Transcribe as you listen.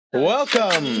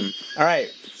Welcome! Alright.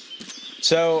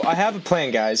 So, I have a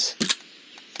plan, guys.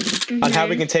 On how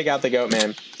we can take out the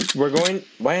Goatman. We're going...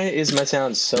 Why is my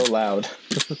sound so loud?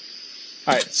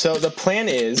 Alright, so the plan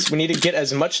is, we need to get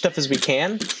as much stuff as we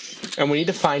can, and we need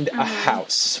to find a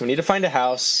house. We need to find a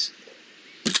house,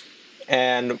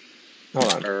 and...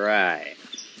 Hold on. Alright.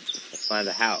 Let's find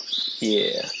a house.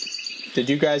 Yeah. Did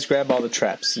you guys grab all the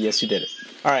traps? Yes, you did it.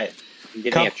 Alright.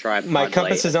 My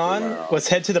compass is on. Let's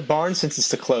head to the barn since it's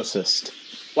the closest.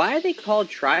 Why are they called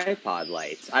tripod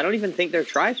lights? I don't even think they're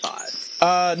tripods.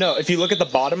 No. If you look at the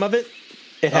bottom of it,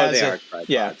 it has. They are tripods.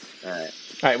 Yeah. All right.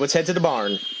 All right. Let's head to the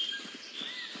barn.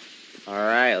 All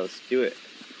right. Let's do it.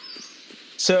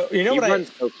 So you know what run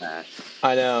so fast.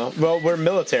 I know. Well, we're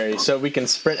military, so we can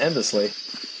sprint endlessly.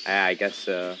 I guess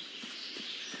so.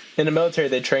 In the military,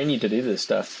 they train you to do this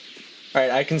stuff. All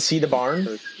right. I can see the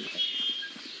barn.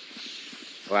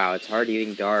 Wow, it's already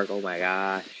getting dark. Oh my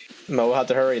gosh. No, we'll have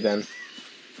to hurry then.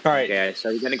 All right. Okay, so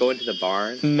are you gonna go into the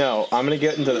barn? No, I'm gonna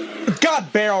get into the...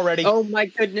 God, bear already! Oh my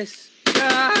goodness!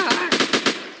 Ah!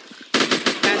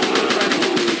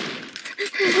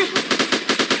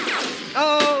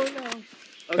 Oh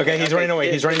no! Okay, he's running away.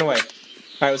 He's running away. All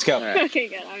right, let's go. Right. Okay,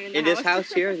 good. I'm in the house. This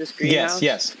house here, this greenhouse.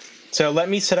 Yes. So let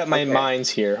me set up my mines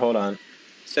here. Hold on.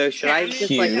 So should I just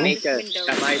like make a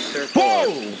semicircle?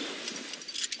 Whoa!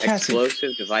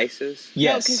 Explosive devices?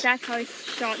 Yes. No, because that's how I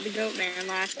shot the Goatman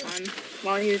last time,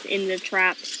 while he was in the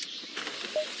traps.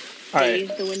 All right.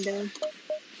 Used the window.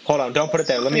 Hold on, don't put it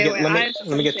there. Let me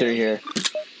get through here.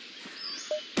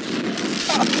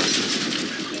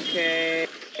 Okay.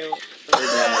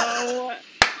 Oh.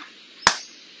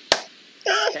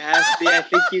 Cassie, I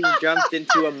think you jumped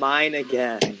into a mine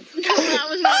again. No, that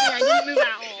was not me. I didn't move at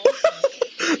all.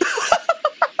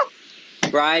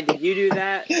 Brian, did you do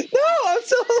that? No, I'm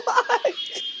still alive.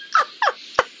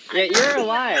 Yeah, you're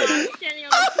alive.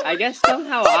 I guess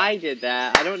somehow I did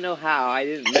that. I don't know how. I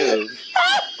didn't move.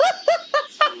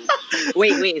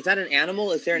 Wait, is that an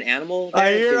animal? Is there an animal there?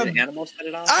 I hear an animal set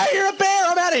it off? I hear a bear!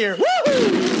 I'm out of here!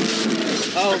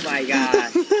 Woohoo! Oh my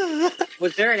god.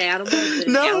 Was there an animal?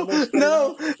 No,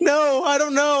 I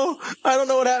don't know. I don't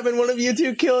know what happened. One of you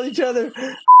two killed each other.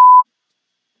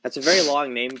 That's a very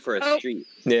long name for a street.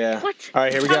 Yeah. What?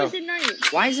 Alright, here we go. Is it night?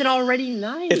 Why is it already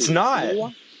night? It's not.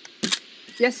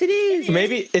 Yes, it is.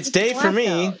 Maybe it's day for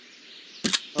me.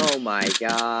 Oh my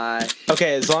gosh.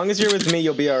 Okay, as long as you're with me,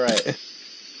 you'll be alright.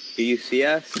 Do you see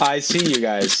us? I see you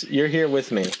guys. You're here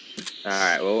with me.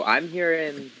 Alright, well, I'm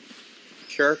hearing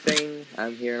chirping.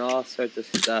 I'm hearing all sorts of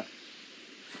stuff.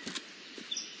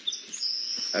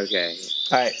 Okay.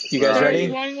 Alright, you guys ready?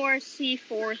 One more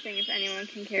C4 thing if anyone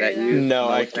can carry that.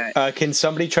 No, can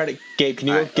somebody try to... Gabe, can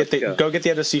you go get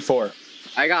the other C4?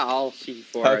 I got all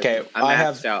C4. Okay, I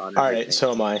have out on Alright,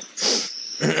 so am I.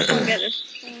 I'll get this.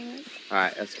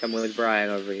 Alright, let's come with Brian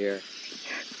over here.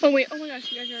 Oh wait, oh my gosh,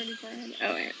 you guys are already far ahead.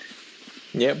 Oh wait.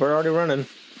 Yep, we're already running.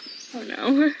 Oh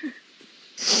no.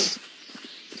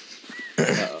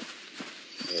 Uh-oh.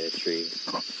 I hit a tree.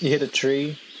 You hit a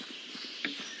tree?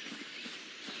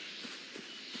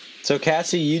 So,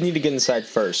 Cassie, you need to get inside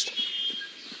first.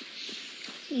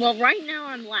 Well, right now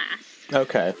I'm last.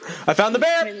 Okay. I found the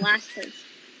bear! I mean, last because...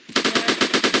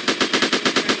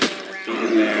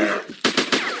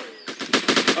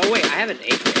 Oh wait, I have an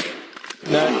AK.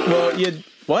 No, well, you...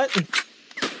 What?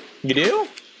 You do?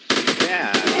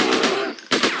 Yeah.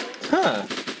 Huh.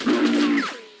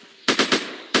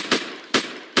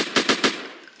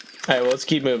 Alright, well, let's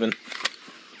keep moving.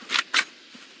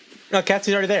 Oh,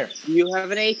 Cassie's already there. You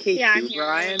have an AK too,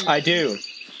 Brian? I do.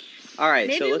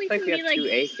 Alright, so it looks like we have two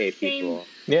AK people.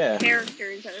 Yeah.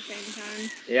 Characters at the same time.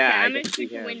 Yeah, I'm gonna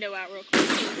keep the window out real quick.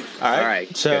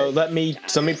 Alright, so let me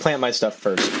plant my stuff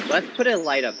first. Let's put a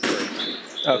light up first.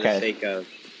 For the sake of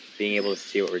being able to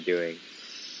see what we're doing.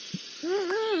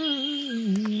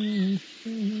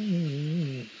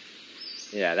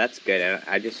 Yeah, that's good.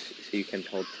 I just so you can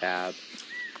hold tab.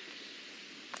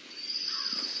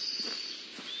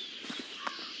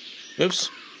 Oops.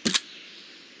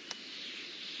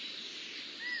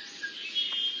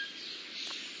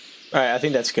 Alright, I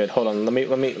think that's good. Hold on, let me.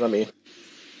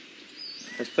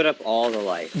 Let's put up all the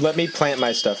lights. Let me plant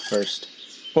my stuff first.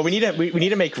 Well, we need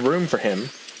to make room for him.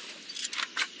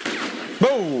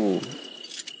 Whoa!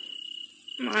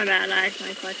 My bad, I asked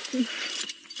my question.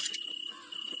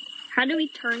 How do we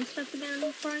turn stuff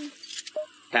again, Brian?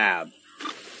 Tab.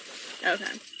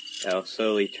 Okay. I'll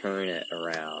slowly turn it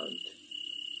around.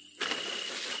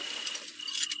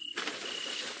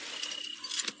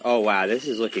 Oh wow, this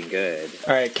is looking good.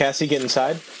 Alright, Cassie, get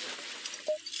inside.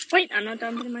 Wait, I'm not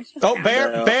done putting my stuff Oh,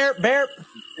 down. bear!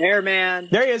 There, man.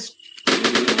 There he is.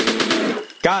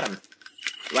 Got him.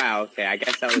 Wow, okay, I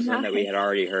guess that was one that we had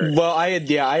already heard. Well, I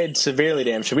had severely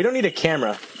damaged. We don't need a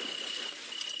camera.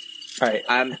 Alright.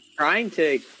 I'm trying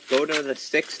to go to the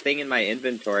 6th thing in my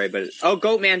inventory, but... Oh,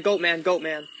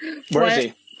 Goatman! Where is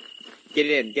he? Get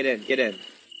in.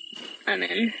 I'm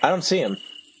in. I don't see him.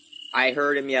 I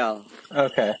heard him yell.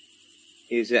 Okay.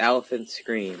 He's an elephant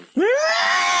scream.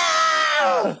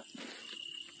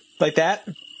 Like that?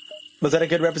 Was that a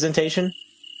good representation?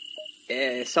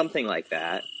 Something like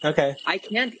that. Okay. I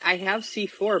have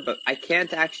C4, but I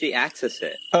can't actually access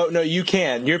it. Oh no, you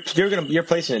can. You're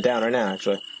placing it down right now,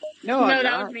 actually. No,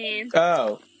 that was me.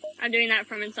 Oh. I'm doing that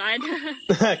from inside.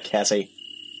 Cassie.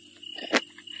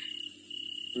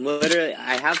 Literally,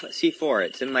 I have C4.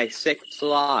 It's in my 6th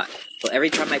slot. But every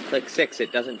time I click 6,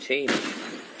 it doesn't change.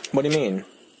 What do you mean?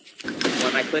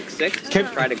 When I click 6,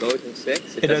 try to go to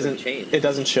 6, it doesn't change. It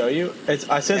doesn't show you? It's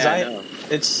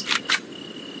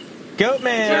Goatman! Is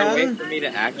there a way for me to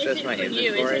access my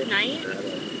inventory? Is it night?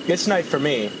 It's night for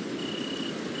me.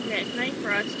 Yeah, it's night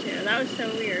for us too. That was so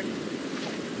weird.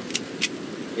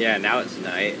 Yeah, now it's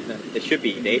night. It should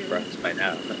be day for us by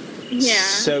now. Yeah.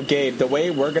 So Gabe, the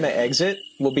way we're gonna exit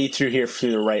will be through here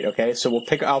through the right, okay? So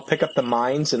I'll pick up the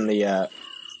mines and the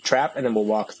trap and then we'll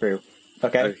walk through.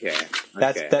 Okay? Okay.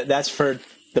 That's for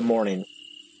the morning.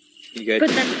 You good? But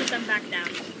then put them back down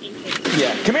in case.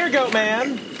 Yeah. Come here,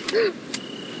 Goatman!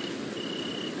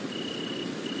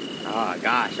 Oh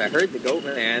gosh, I heard the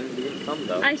Goatman. He didn't come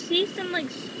though. I see some like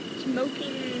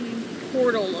smoking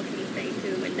portal looking thing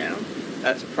through the window.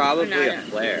 That's probably a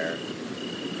flare.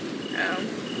 Oh.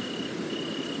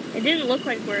 It didn't look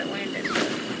like where it landed.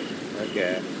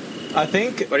 Okay. I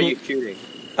think... What are you shooting?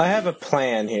 I have a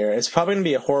plan here. It's probably gonna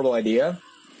be a horrible idea.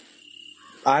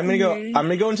 I'm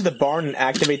gonna go into the barn and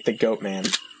activate the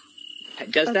Goatman.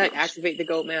 Does that activate the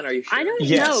Goatman? Are you sure? I don't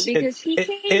know, because he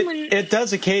came when... It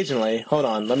does occasionally. Hold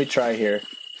on, let me try here.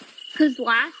 Because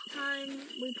last time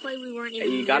we played, we weren't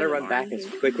even... You gotta run back as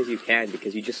quick as you can,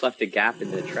 because you just left a gap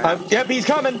in the trap. Yep, he's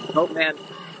coming! Goatman.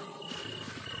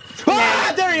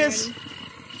 Ah, there he is!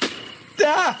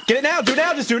 Ah, get it now! Do it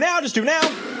now! Just do it now! Just do it now!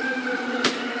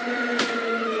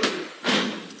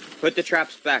 Put the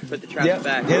traps back. Put the traps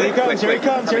back. Here he comes! Here he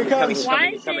comes! Here he comes!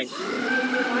 He's coming.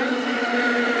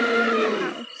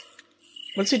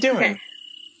 What's he doing? Okay.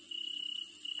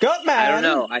 Goatman! I don't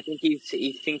know. I think he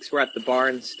thinks we're at the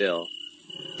barn still.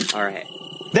 All right.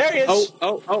 There he is!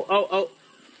 Oh!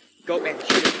 Goatman,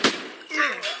 shoot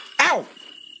him. Ow!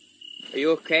 Are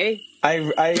you okay?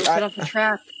 I set off the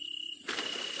trap.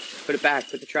 Put it back.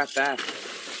 Put the trap back.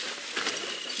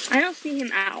 I don't see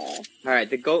him at all. All right.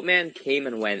 The Goatman came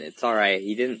and went. It's all right.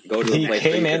 He didn't go to a place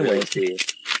came where and you went. could really see.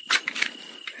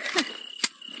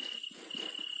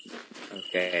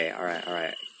 Okay. All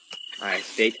right.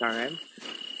 It's daytime.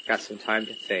 Got some time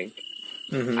to think.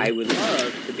 Mm-hmm. I would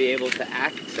love to be able to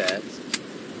access.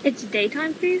 It's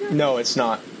daytime for you though? No, it's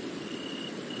not.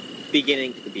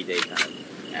 Beginning to be daytime.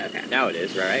 Okay. Now it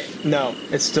is, right? No,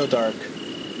 it's still dark.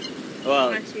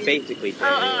 Well, it's basically day,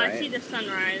 right? I see the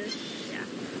sunrise.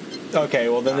 Yeah. Okay,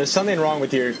 well then there's something wrong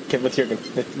with your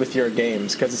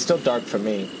games because it's still dark for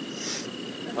me.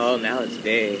 Oh, now it's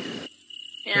day.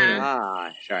 Yeah.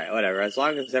 Gosh, alright, whatever. As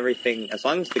long as the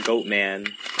Goatman...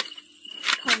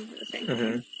 Comes to the same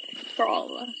Mm-hmm. thing. For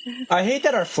all of us. I hate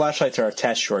that our flashlights are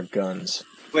attached to our guns.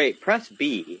 Wait, press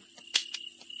B.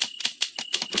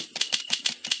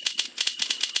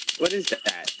 What is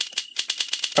that?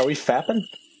 Are we fapping?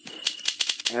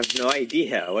 I have no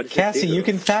idea. What does Cassie, it do? you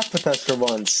can fap with us for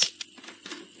once.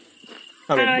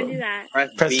 How do I do that?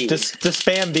 Press B. Just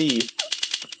spam B.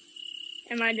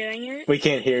 Am I doing it? We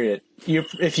can't hear it.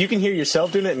 If you can hear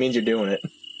yourself doing it, it means you're doing it.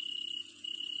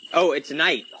 Oh, it's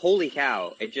night. Holy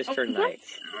cow. It just turned what? night.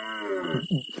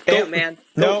 Goatman.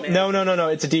 No, Goatman. no.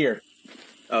 It's a deer.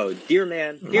 Oh, deer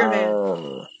man. Deer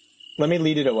man. Let me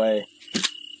lead it away.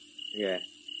 Yeah.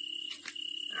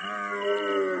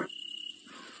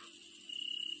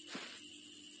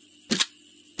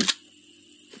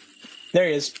 There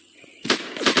he is.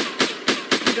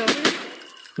 Goatman?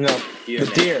 No, Deer the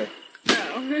man. deer.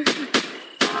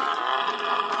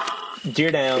 Oh.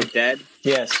 Deer down. It's dead?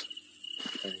 Yes.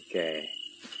 Okay.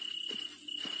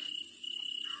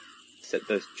 Set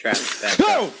those traps back.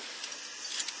 No! Up.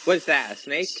 What is that? A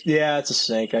snake? Yeah, it's a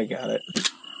snake. I got it.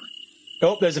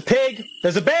 Oh, there's a pig.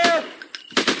 There's a bear.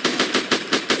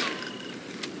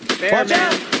 Bear Watch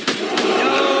man. out!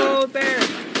 No, bear.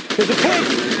 There's a pig.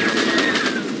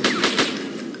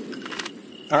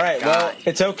 All right. Well, Gosh.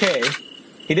 it's okay.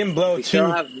 He didn't blow We too.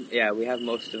 still have, we have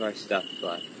most of our stuff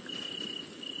left.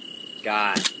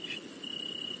 Gosh.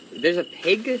 There's a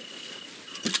pig?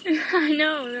 I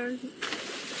know.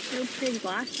 No pig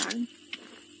last time.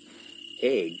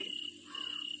 Pig.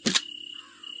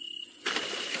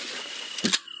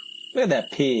 Look at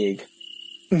that pig.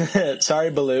 Sorry,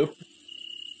 Baloo.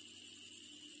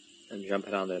 I'm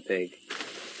jumping on the pig.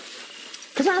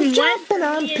 Cause I'm jumping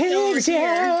on pigs,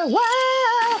 yeah.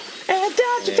 Wow! And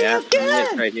don't you feel good?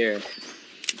 It's right here.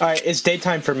 Alright, it's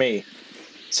daytime for me.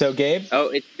 So, Gabe? Oh,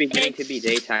 it's beginning to be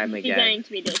daytime again. Beginning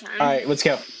to be daytime. Alright, let's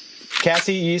go.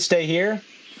 Cassie, you stay here.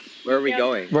 Where are we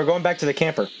going? We're going back to the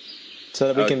camper. So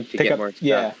that we can to pick get up more stuff.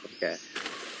 Yeah. Okay.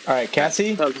 Alright,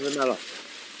 Cassie. Metal.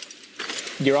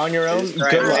 You're on your own.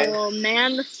 Right. Good I luck. will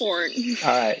man the fort.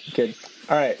 Alright, good.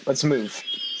 Alright, let's move.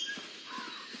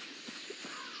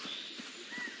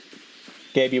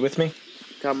 Gabe, you with me?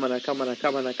 Come on. I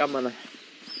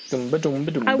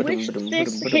wish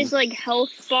his like health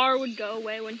bar would go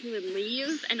away when he would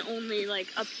leave, and only like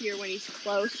appear when he's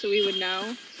close, so we would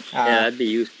know. Yeah, that'd be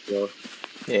useful.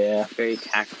 Yeah. Very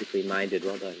tactically minded.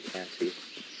 Well done, Cassie.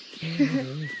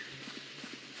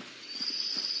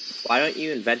 Why don't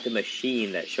you invent a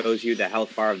machine that shows you the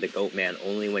health bar of the Goatman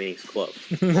only when he's close?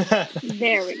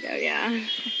 There we go. Yeah.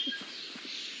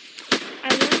 I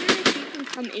wonder if he can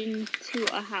come into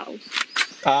a house.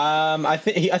 I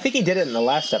think he did it in the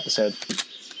last episode.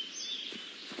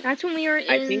 That's when we were in.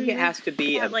 I think it has to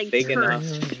be that, like, big church. enough.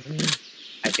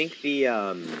 I think the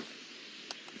I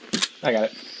got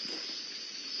it.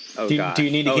 Oh do you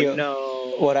need to heal?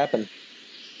 No. What happened?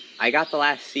 I got the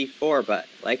last C4, but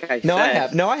like I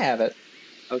said. No, I have it.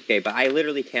 Okay, but I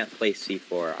literally can't place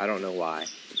C4. I don't know why.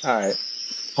 All right.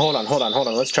 Hold on.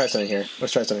 Let's try something here.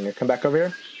 Come back over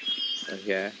here.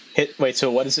 Okay. Wait,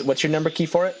 so what is it? What's your number key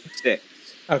for it? 6.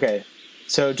 Okay.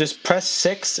 So just press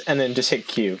 6 and then just hit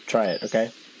Q. Try it,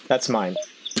 okay? That's mine.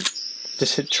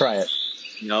 Just try it.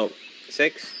 Nope.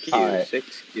 6Q. All right.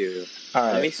 6Q. All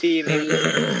right. Let me see. Maybe.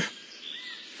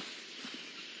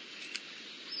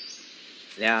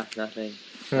 Yeah, nothing.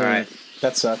 All right.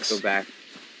 That sucks. Go back.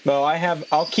 Well,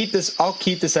 I'll keep this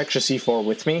extra C4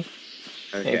 with me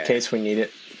Okay. in case we need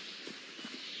it.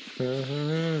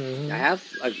 I have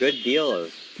a good deal of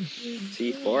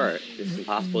C4. It's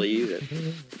impossible to use it.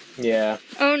 Yeah.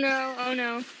 Oh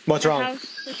no. What's The wrong? house,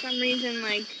 for some reason,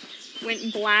 like,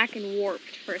 went black and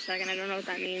warped for a second. I don't know what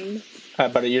that means.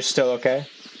 But you're still okay?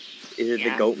 Is it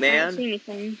Yeah, the Goatman? I don't see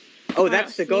anything. Oh, I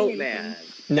that's the don't see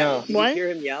Goatman. No. Did What? you hear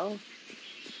him yell?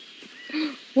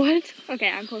 What? Okay,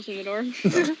 I'm closing the door.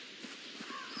 The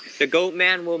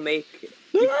Goatman will make...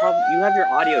 You have your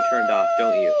audio turned off,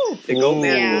 don't you? The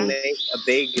Goatman Yeah. will make a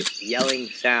big yelling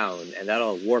sound, and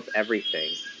that'll warp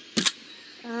everything.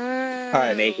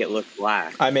 Alright. Make it look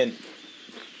black. I'm in.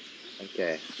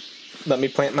 Okay. Let me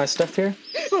plant my stuff here.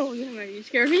 Oh, you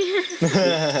scared me.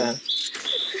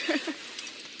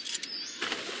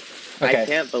 Okay. I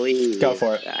can't believe Go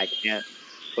for it. that I can't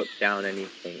put down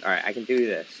anything. Alright, I can do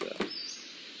this. So.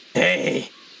 Hey!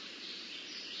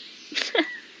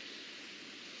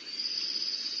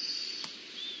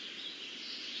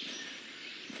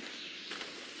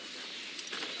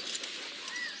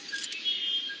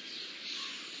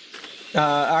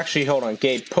 Actually, hold on.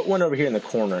 Gabe, put one over here in the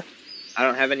corner. I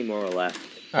don't have any more left.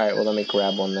 Alright, well, let me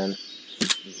grab one then.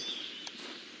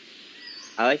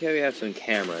 I like how we have some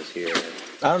cameras here.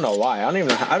 I don't know why.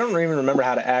 I don't even remember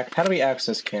how to how do we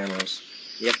access cameras?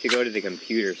 You have to go to the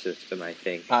computer system, I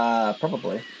think.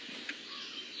 Probably.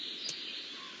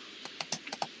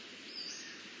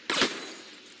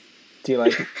 Do you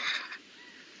like it?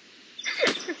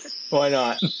 Why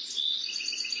not?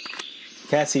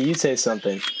 Cassie, you say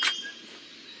something.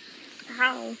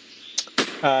 How?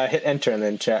 Hit enter and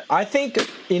then chat. I think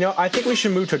we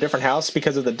should move to a different house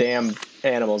because of the damn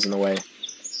animals in the way.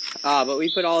 But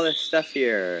we put all this stuff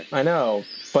here. I know,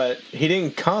 but he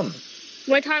didn't come.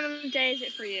 What time of day is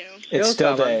it for you? It's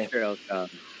still day. I'm sure it'll come.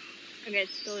 Okay,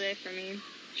 it's still day for me.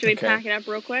 Should we Okay. pack it up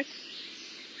real quick?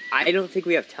 I don't think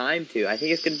we have time to. I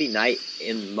think it's going to be night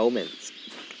in moments.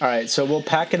 All right, so we'll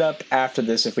pack it up after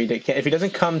this. If he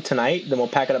doesn't come tonight, then we'll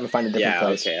pack it up and find a different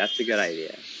place. Okay, that's a good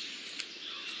idea.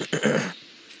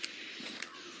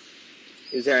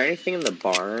 Is there anything in the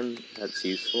barn that's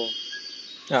useful?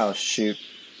 Oh shoot,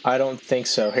 I don't think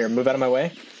so. Here, move out of my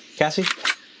way, Cassie.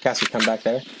 Cassie, come back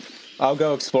there. I'll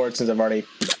go explore it since I've already.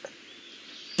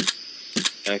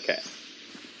 Okay.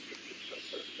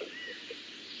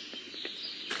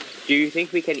 Do you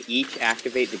think we can each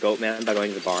activate the Goatman by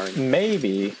going to the barn?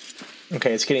 Maybe.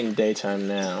 Okay, it's getting daytime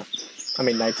now. I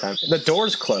mean nighttime. The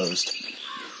door's closed.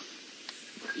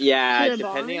 Yeah, To the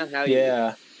depending barn? on how you...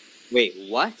 Yeah. Wait,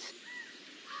 what?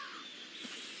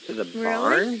 To the Really?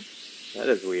 barn? That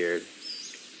is weird.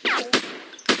 I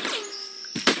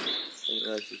didn't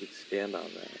realize you could stand on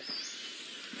that.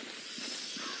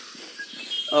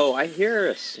 Oh, I hear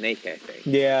a snake, I think.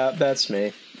 Yeah, that's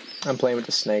me. I'm playing with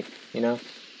the snake, you know?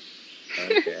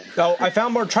 Okay. Oh, I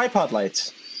found more tripod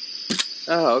lights.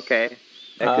 Oh, okay.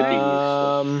 That could be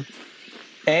useful.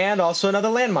 And also another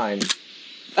landmine.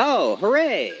 Oh,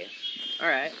 hooray!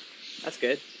 Alright. That's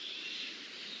good.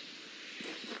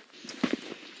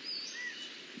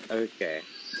 Okay.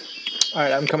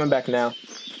 Alright, I'm coming back now.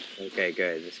 Okay,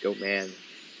 good. This Goatman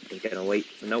ain't gonna wait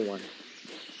for no one.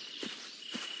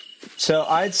 So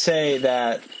I'd say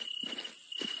that...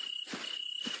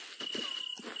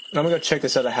 I'm gonna go check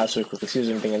this other house real quickly, see if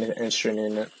there's anything interesting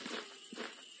in it.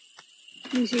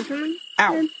 You see something?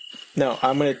 Ow! No,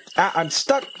 I'm gonna... I'm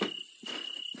stuck!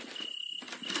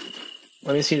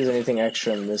 Let me see if there's anything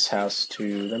extra in this house,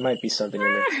 too. There might be something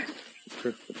in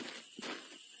it.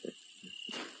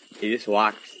 He just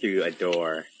walked through a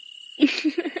door.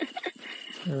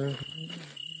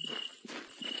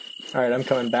 Alright, I'm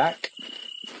coming back.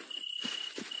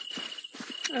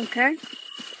 Okay.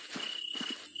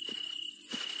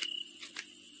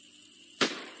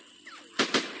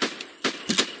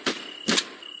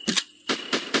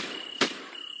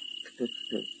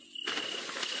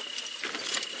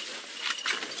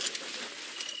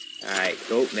 Alright,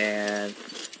 Goatman.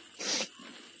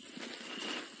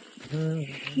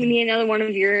 We need another one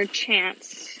of your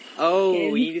chants. Oh,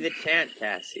 Kid. we need the chant,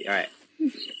 Cassie. Alright.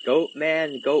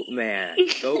 Goatman, Goatman.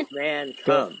 Goatman,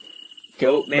 come.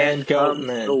 Goatman, come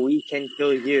Goatman. so we can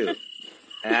kill you.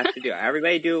 I have to do it.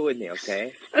 Everybody do it with me,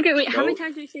 okay? Okay, wait, how many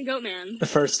times do you say Goatman? The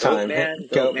first time. Goatman,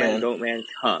 Goatman, Goatman,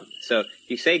 come. So,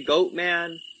 you say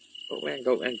Goatman, Goatman,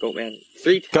 Goatman, Goatman,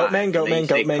 3 times. Goatman, Goatman,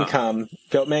 Goatman, come.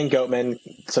 Goatman, Goatman,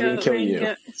 so we can kill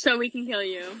you. So we can kill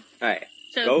you. Alright.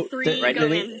 So Goat, 3 right,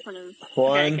 Goatman in front of...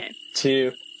 1,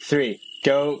 2, 3.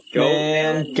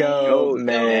 Goatman,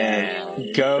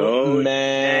 Goatman,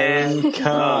 Goatman,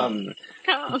 come.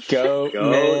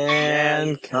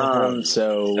 Goatman, come,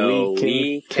 so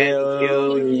we can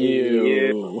kill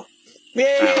you.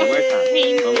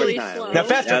 Yay! One more time. Now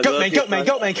faster, Goatman, Goatman,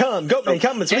 Goatman, come. Goatman,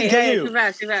 come, so we can kill you. Too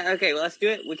fast, too fast. Okay, well, let's do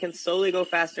it. We can slowly go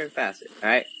faster and faster.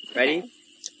 Alright, ready?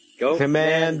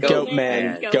 Goatman,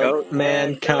 Goatman,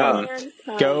 Goatman, come.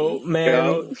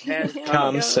 Goatman,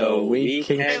 come, so we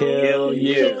can kill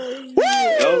you.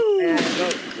 Goatman,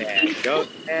 Goatman,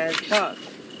 Goatman, come.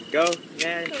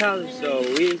 Goatman, come, so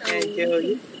we can kill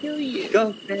you.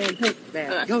 Goatman,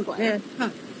 Goatman, Goatman,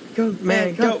 come.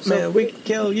 Goatman, Goatman, we can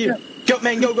kill you.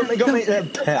 Goatman, go, Goatman,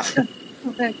 Goatman.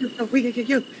 Goatman, so we can kill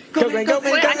you. Goatman,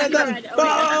 Goatman,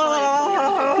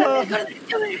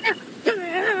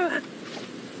 Goatman.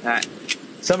 Alright.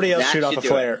 Somebody else shoot off a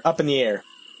flare. Up in the air.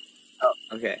 Oh,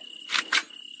 okay.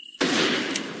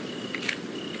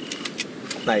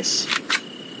 Nice.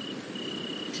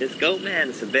 Just Goatman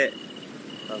is a bit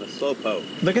of a slowpoke.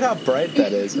 Look at how bright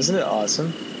that is. Isn't it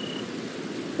awesome?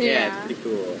 Yeah, it's pretty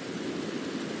cool.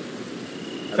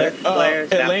 Other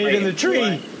flares it landed in the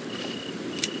tree.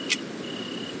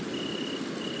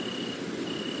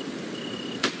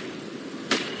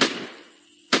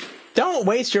 Don't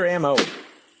waste your ammo.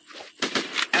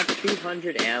 I have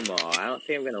 200 ammo. I don't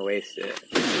think I'm gonna waste it.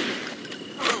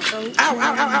 Oh. Ow, ow,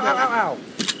 ow, ow, ow, ow, ow.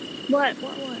 What?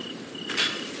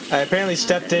 I apparently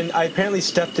stepped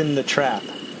in the trap.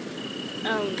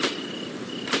 Oh.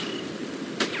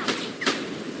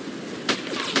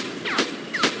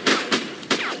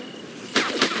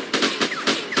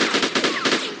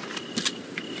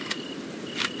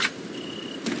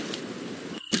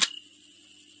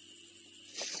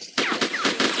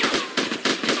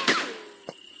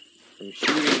 I'm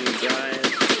shooting you guys.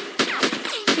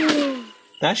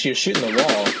 Actually, you're shooting the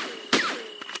wall.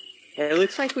 It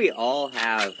looks like we all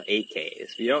have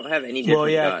AKs. We don't have any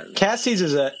different guns. Cassie's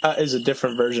is a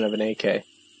different version of an AK.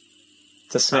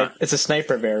 It's a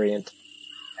sniper variant.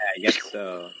 Yeah, I guess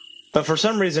so. But for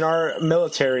some reason, our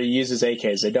military uses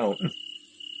AKs. They don't.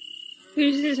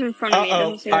 Who's this in front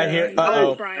of me? I hear.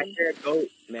 Brian. I hear a goat,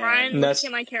 man. Brian, look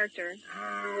at my character.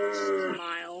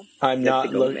 Smile. I'm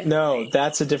not. No,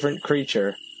 that's a different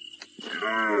creature.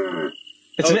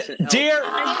 It's an deer.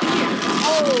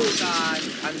 Oh God,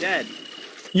 I'm dead.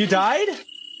 You died?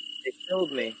 They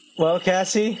killed me. Well,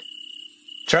 Cassie,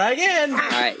 try again. All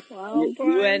right. Well,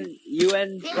 you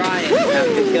and Brian have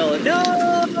to kill it.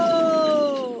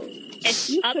 No.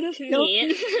 It's up to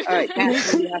me. All right,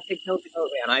 Cassie, you have to kill the goat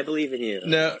man. I believe in you.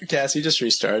 No, Cassie, just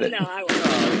restart it. No, I won't.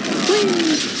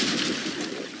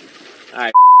 All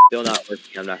right, still not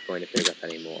working. I'm not going to pick up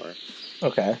anymore.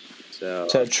 Okay.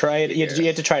 So try it. You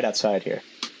have to try it outside here.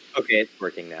 Okay, it's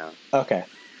working now. Okay.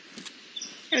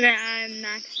 Okay, I'm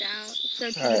maxed out. So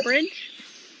to the Alright. bridge?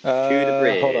 the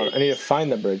bridge. Hold on. I need to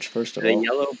find the bridge first of The all.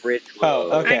 yellow bridge road.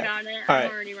 Oh, okay. I got it. All I'm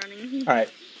right. already running. All right.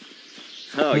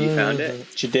 Oh, you found it?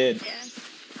 She did. Yes.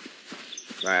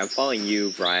 Alright, I'm following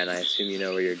you, Brian. I assume you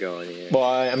know where you're going here. Well,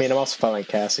 I mean, I'm also following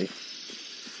Cassie.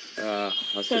 Let's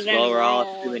So just, then well, we're all in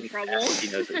assuming trouble. Cassie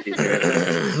knows what she's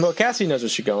doing. Well, Cassie knows where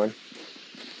she's going.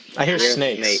 I hear Here's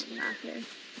snakes. snake. Okay.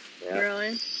 Yeah.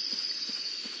 Really?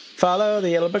 Follow the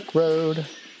yellow brick road.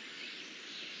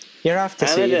 You're off to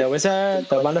see the wizard,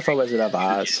 the wonderful Wizard of Oz. I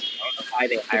don't know why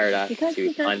they hired us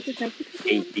to hunt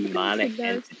a demonic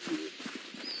entity.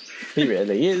 He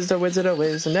really is the Wizard of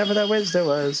Wiz, and never the Wiz there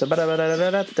was. You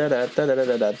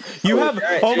have.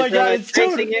 Oh my God! It's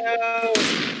chasing dude. you!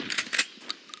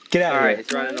 Get out of Alright, here!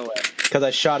 it's running away. Because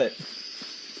I shot it.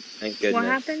 Thank goodness. What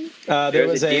happened? There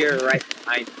was a deer right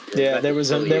behind you. Yeah, there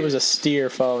was a steer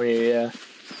following you. Yeah.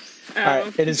 Oh. All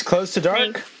right. It is close to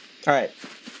dark. All right.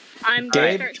 I'm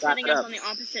gonna Gabe? start setting up on the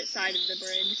opposite side of the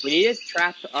bridge. We need to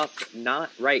trap up, not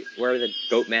right where the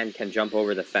Goatman can jump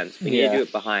over the fence. We need to do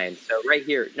it behind. So right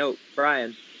here. No,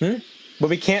 Brian. But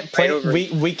we can't plant.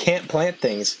 We can't plant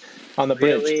things on the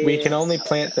bridge. Really? We can only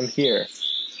plant them here.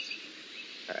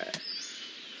 Alright.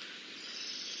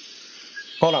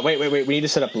 Hold on. Wait. We need to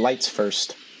set up lights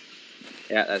first.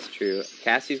 Yeah, that's true.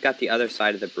 Cassie's got the other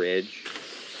side of the bridge.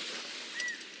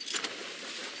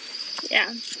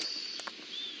 Yeah.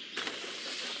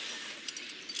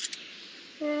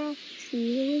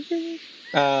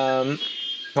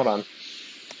 Hold on.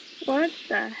 What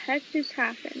the heck just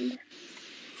happened?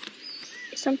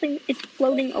 Something is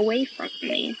floating away from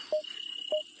me.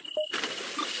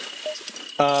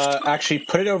 Actually,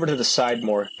 put it over to the side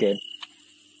more, Gabe.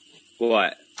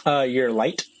 What? Your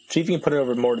light. See if you can put it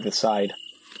over more to the side.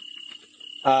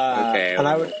 Okay. And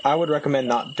I would recommend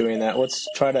not doing that. Let's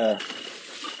try to.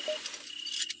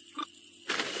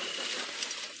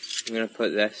 I'm gonna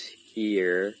put this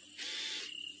here.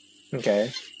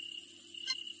 Okay.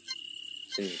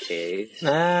 Just in case.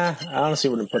 Nah, I honestly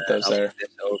wouldn't put those I'll there. put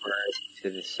this over to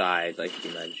the side, like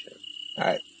you mentioned.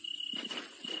 Alright.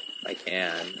 If I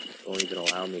can. It won't even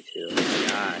allow me to. Oh my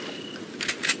gosh.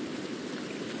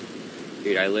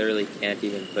 Dude, I literally can't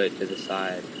even put it to the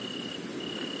side.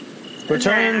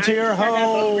 Return to your Set up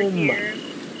over home! here.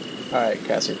 Alright,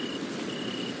 Cassie.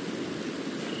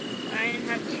 I didn't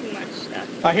have too much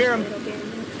stuff. I hear him.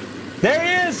 There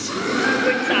he is!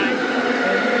 Which side?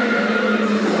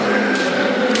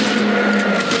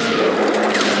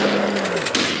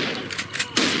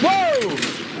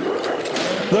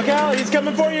 Whoa! Look out, he's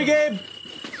coming for you, Gabe!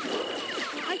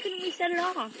 Why couldn't we set it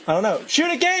off? I don't know. Shoot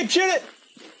it, Gabe! Shoot it!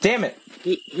 Damn it.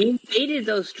 He baited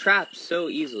those traps so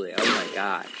easily. Oh my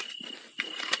gosh.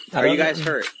 Are you guys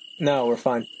hurt? No, we're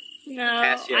fine. No,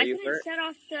 Cassie, are I you couldn't hurt? set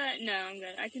off the. No, I'm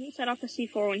good. I couldn't set off the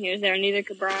C4 when he was there. Neither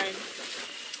could Brian.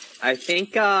 I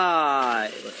think,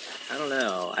 I don't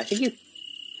know. I think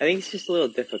it's just a little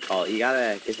difficult. You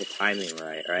gotta get the timing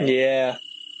right? Yeah.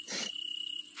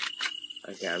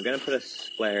 Okay, I'm gonna put a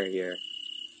flare here.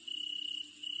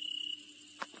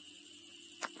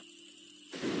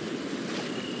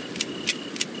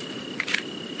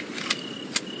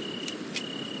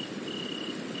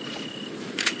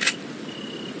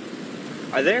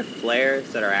 Are there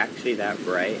flares that are actually that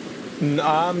bright?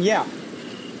 Yeah.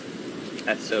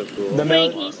 That's so cool. Wait,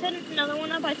 can you set another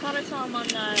one up? I thought I saw him on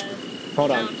the Hold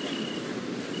on. mountain.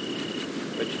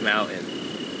 Which mountain?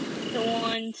 The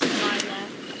one to my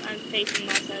left. I'm facing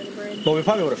my side of the bridge. Well, we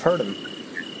probably would have heard him.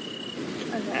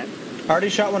 Okay. Already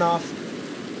shot one off.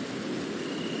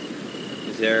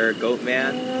 Is there a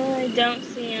Goatman? I don't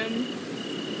see him.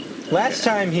 Last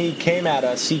time he came at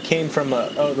us, he came from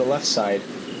the left side.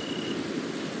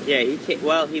 Yeah, he came,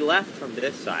 well, he left from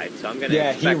this side, so I'm gonna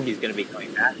expect he's gonna be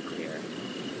coming back from here.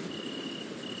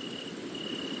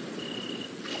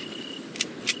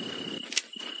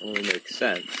 Only makes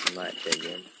sense, in my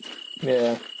opinion.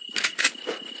 Yeah.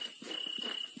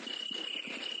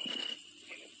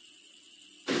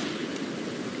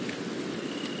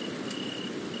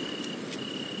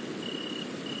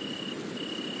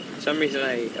 For some reason oh,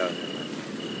 never mind.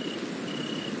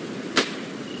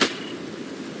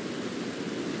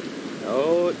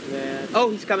 Oh, man. Oh,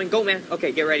 he's coming. Goatman.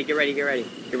 Okay, get ready, get ready, get ready.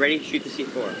 Get ready to shoot the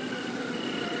C4.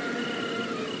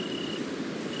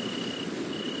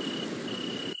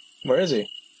 Where is he?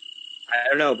 I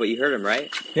don't know, but you heard him, right?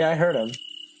 Yeah, I heard him. Is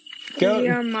he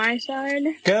on my side?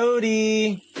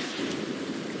 Goaty!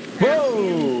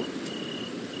 Whoa!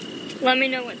 Let me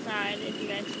know what side if you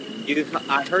guys see him.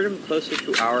 I heard him closer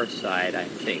to our side, I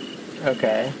think.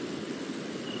 Okay.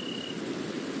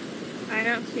 I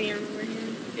don't see him over here.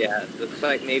 Yeah, it looks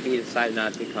like maybe he decided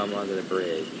not to come onto the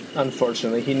bridge.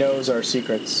 Unfortunately, he knows our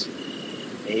secrets.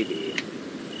 Maybe.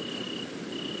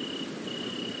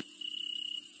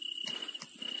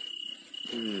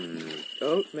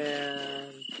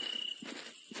 Goatman.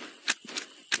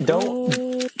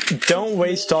 Don't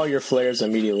waste all your flares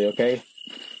immediately, okay?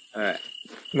 Alright.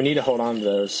 We need to hold on to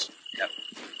those. Yep.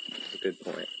 That's a good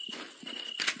point.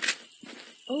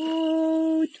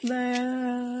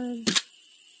 Goatman.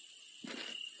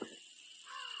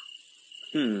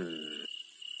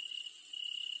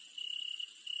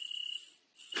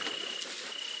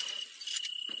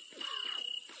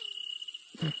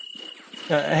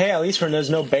 Hey, at least when there's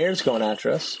no bears going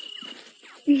after us.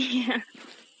 Yeah.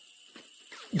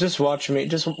 Just watch me.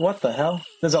 Just what the hell?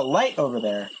 There's a light over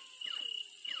there.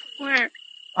 Where?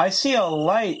 I see a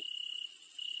light.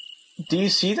 Do you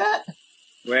see that?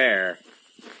 Where?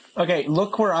 Okay,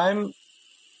 look where I'm.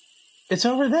 It's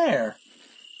over there.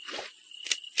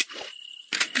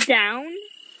 Down?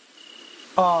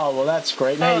 Oh, well, that's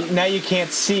great. Now you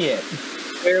can't see it.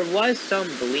 There was some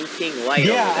blinking light.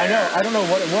 Yeah, over there. I know. I don't know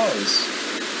what it was.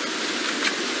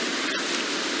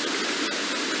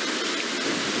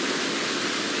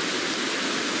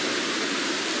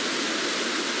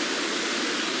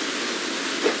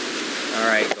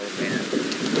 Alright,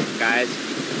 Goatman. Guys,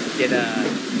 get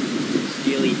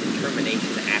Steely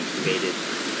Determination activated.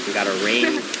 We got a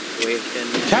rain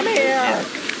situation. Come here!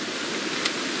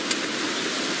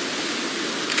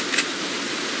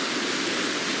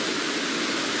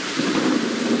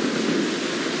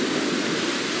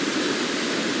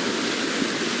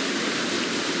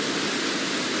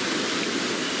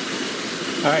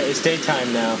 Alright, it's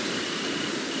daytime now.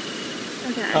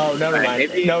 Okay. Oh, never mind.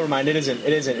 Maybe... Never mind. It isn't.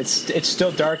 It isn't. It's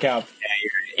still dark out. Yeah,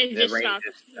 you're right. It The rain just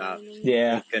just stopped.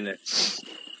 Yeah. Goodness.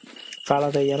 Follow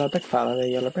the yellow brick, follow the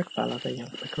yellow brick, follow the yellow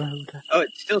brick road. Oh,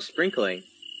 it's still sprinkling.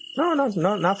 No,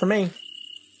 not for me.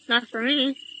 Not for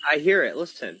me. I hear it.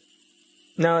 Listen.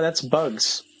 No, that's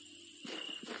bugs.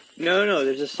 No,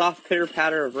 there's a soft pitter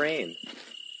patter of rain.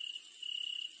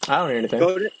 I don't hear anything.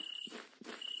 Go to...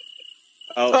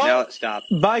 Oh, now it stopped.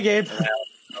 Bye, Gabe.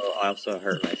 I also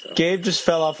hurt myself. Gabe just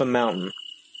fell off a mountain.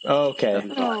 Okay.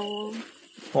 Oh.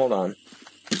 Hold on.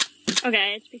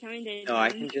 Okay, it's becoming daytime. No, I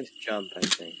can just jump, I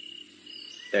think.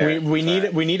 There, We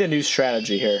need a new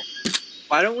strategy here.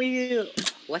 Why don't we...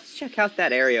 Let's check out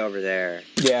that area over there.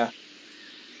 Yeah.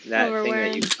 That Over thing where?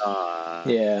 that you saw.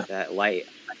 Yeah. That light.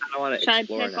 I kind of want to Should I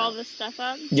explore pick now. all this stuff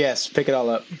up? Yes, pick it all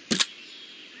up.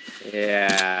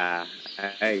 Yeah,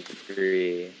 I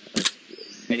agree.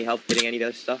 Any help getting any of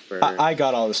those stuff? Or... I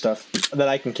got all the stuff that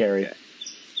I can carry. Okay.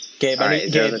 Gabe, Alright,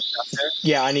 is there Gabe, other stuff there?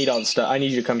 yeah, I need all the stuff. I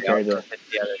need you to come carry I'll the... hit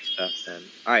the other stuff then.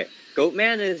 Alright,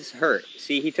 Goatman is hurt.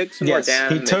 See, he took some more Yes,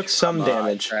 damage. he took some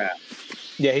damage. Crap.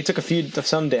 Yeah, he took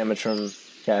some damage from I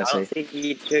Cassie. don't think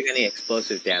he took any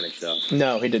explosive damage though.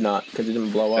 No, he did not, because he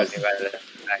didn't blow up. Judging by the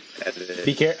fact that it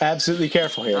Be absolutely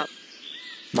careful here.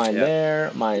 Mine Yeah.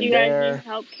 there, mine You guys there. need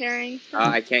help carrying stuff?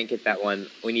 I can't get that one.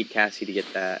 We need Cassie to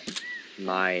get that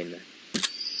mine.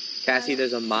 Cassie,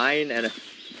 there's a mine and a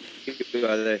few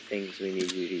other things we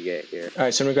need you to get here.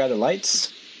 Alright, so we grab the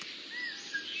lights.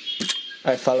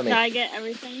 Alright, follow me. Did I get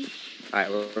everything? Alright,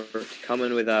 we're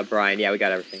coming with Brian. Yeah, we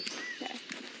got everything. Okay.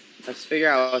 Let's figure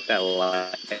out what that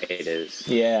light is.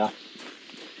 Yeah.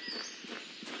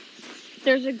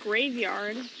 There's a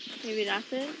graveyard. Maybe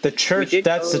that's it? The We church, did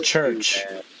that's go the church.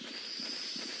 to that.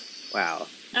 Wow,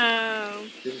 Oh.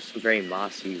 this is some very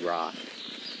mossy rock.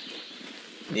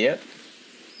 Yep.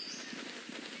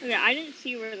 Okay, I didn't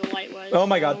see where the light was. Oh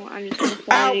my God. So I'm just gonna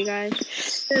follow Ow. you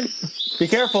guys. Be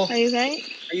careful. Are you okay?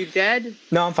 Are you dead?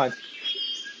 No, I'm fine.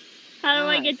 How do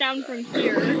I get down from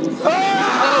here?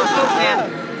 Ah!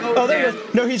 Oh, Oh, there he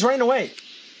is. No, he's running away.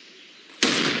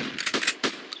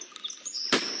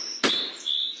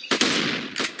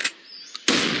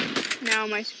 Now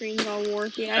my screen's all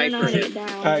warpy. I don't know how to get down.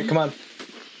 Alright, come on.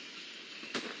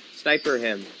 Sniper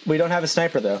him. We don't have a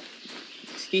sniper, though.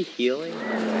 Is he healing?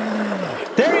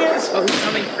 There he is! Oh, he's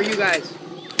coming for you guys.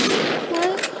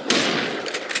 What?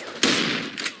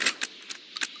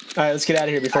 Alright, let's get out of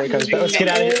here before he comes back. Let's get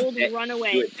out of here. Old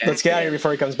runaway. Let's get out of here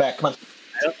before he comes back. Come on.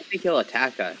 I don't think he'll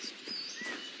attack us.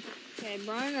 Okay,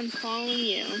 Brian, I'm following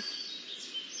you.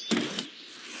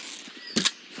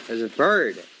 There's a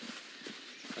bird.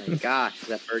 My gosh, is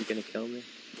that bird gonna kill me?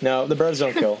 No, the birds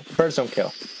don't kill. Birds don't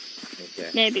kill.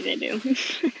 Okay. Maybe they do.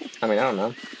 I mean, I don't know.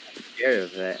 I'm scared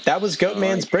of that. That was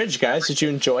Goatman's bridge, guys. Did you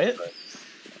enjoy it?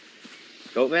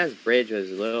 Goatman's bridge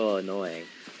was a little annoying.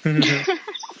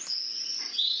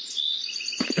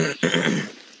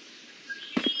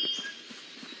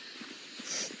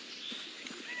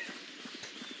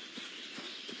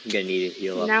 I'm gonna need to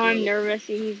heal up. Now a I'm little. nervous.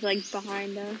 He's like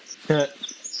behind us.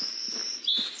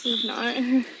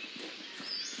 not.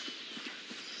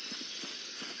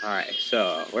 Alright,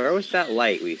 so where was that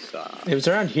light we saw? It was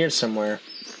around here somewhere.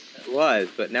 It was,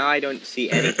 but now I don't see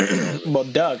anything. Well,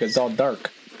 duh, 'cause it's all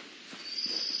dark.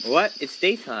 What? It's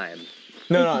daytime.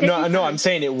 No. I'm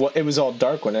saying it was all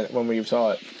dark when we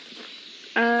saw it.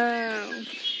 Oh.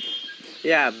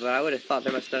 Yeah, but I would have thought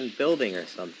there must have been building or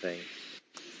something.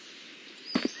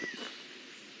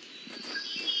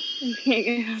 You can't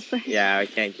get up there. Yeah, I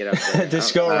can't get up there.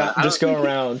 Just go around. Just go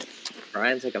around.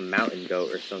 Brian's like a mountain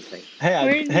goat or something. Hey,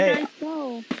 Where did you guys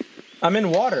go? I'm in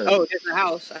water. Oh, there's a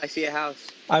house. I see a house.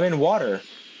 I'm in water.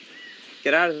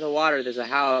 Get out of the water. There's a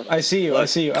house. I see you. Look. I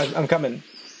see you. I'm coming.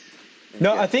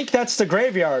 No, I think that's the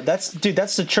graveyard. That's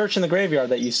the church in the graveyard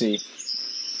that you see.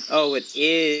 Oh, it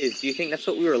is. Do you think that's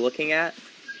what we were looking at?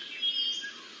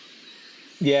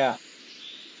 Yeah.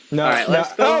 No. All right,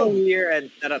 let's go Oh! here and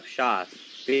set up shop.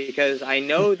 Because I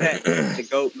know that the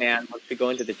Goatman, once we go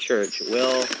into the church,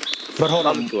 will But hold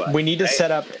come on. to us, We need to right?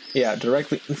 set up,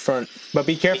 directly in front. But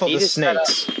be careful of We the need to set up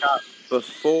snakes. shop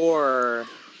before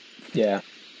Yeah.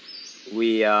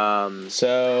 we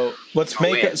So let's Go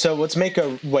make in. it. So let's make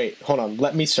a. Wait. Hold on.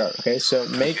 Let me start. Okay. So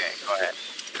make. Okay, go ahead.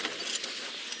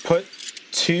 Put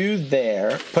 2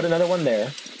 there. Put another one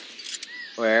there.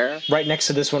 Where? Right next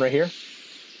to this one right here.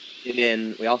 Get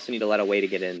in. We also need to let a way to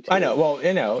get in. Too. I know.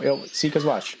 Well, see, cause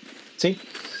watch. See.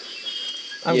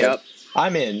 I'm Yep. good.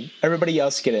 I'm in. Everybody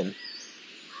else get in.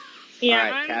 Yeah,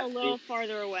 Alright, I'm Cassie. a little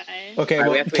farther away. Okay.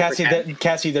 Alright, we Well, have to wait for Cassie,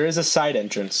 Cassie, there is a side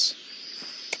entrance.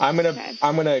 I'm gonna. Okay.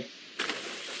 I'm gonna.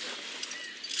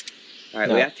 Alright,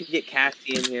 No. we have to get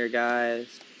Cassie in here, guys.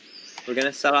 We're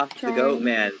gonna set off the Trying.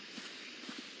 Goatman.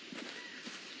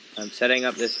 I'm setting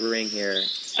up this ring here.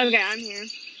 Okay, I'm here.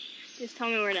 Just tell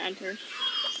me where to enter.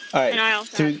 All right. And I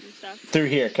also through, have some stuff. through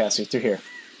here, Cassie. Through here.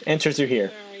 Enter through here.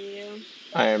 Where are you?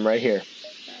 I am right here.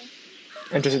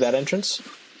 Okay. Enter through that entrance.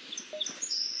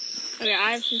 Okay,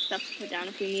 I have some stuff to put down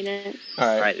if you need it. All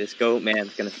right. Alright, this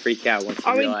Goatman's gonna freak out once he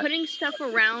Are we realizes. putting stuff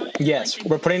around? Yes, like, the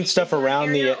we're putting stuff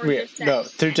around the. area, or just that No,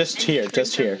 through just here, entrance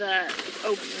just here. of the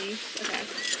openings. Okay.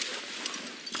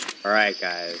 Alright,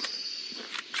 guys.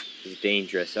 This is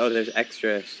dangerous. Oh, there's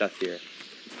extra stuff here.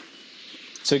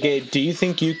 So, Gabe, do you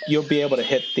think you'll be able to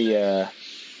hit the?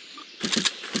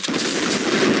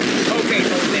 Okay,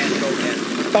 Goatman.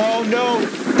 Oh no,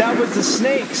 that was the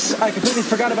snakes. I completely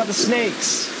forgot about the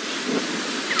snakes. I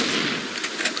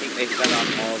think they set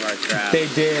off all of our traps. They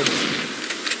did.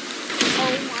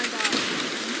 Oh my god.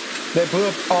 They blew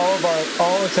up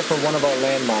all except for one of our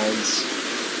landmines.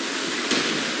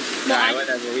 Alright,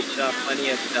 whatever. We still have plenty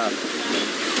of stuff.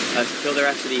 Let's kill the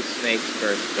rest of these snakes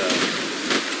first, though.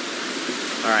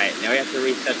 Alright, now we have to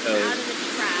reset Out those. of the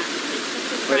trap.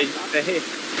 What did you say?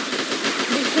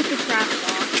 They took the traps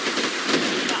off.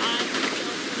 But I'm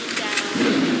still putting down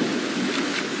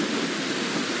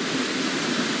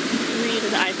 3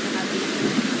 because I still have these.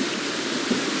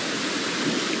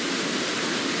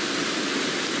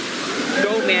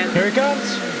 Go, man. Here it comes.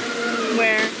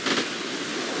 Where?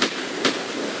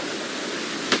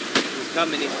 He's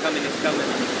coming. He's coming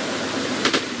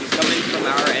from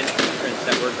our entrance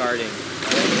that we're guarding.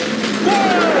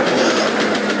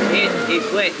 He's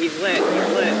lit.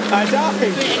 I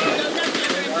died.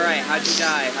 Alright, how'd you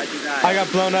die? I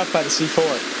got blown up by the C4.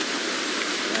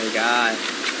 My god.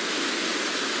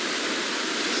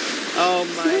 Oh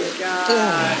my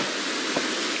god.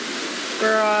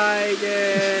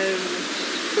 Brian.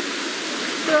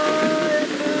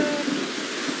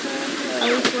 At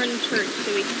least we're in church so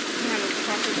we can have a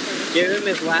proper service. Give him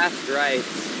his last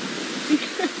rites.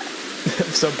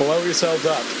 So blow yourselves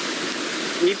up.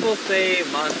 People say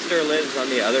Monster lives on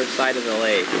the other side of the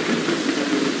lake.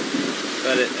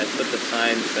 But that's what the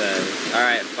sign says.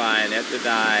 Alright, fine. You have to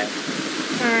die.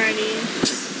 Alrighty.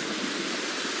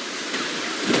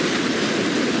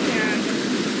 Yeah.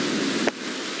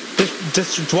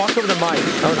 Just walk over the mic.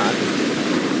 Or not.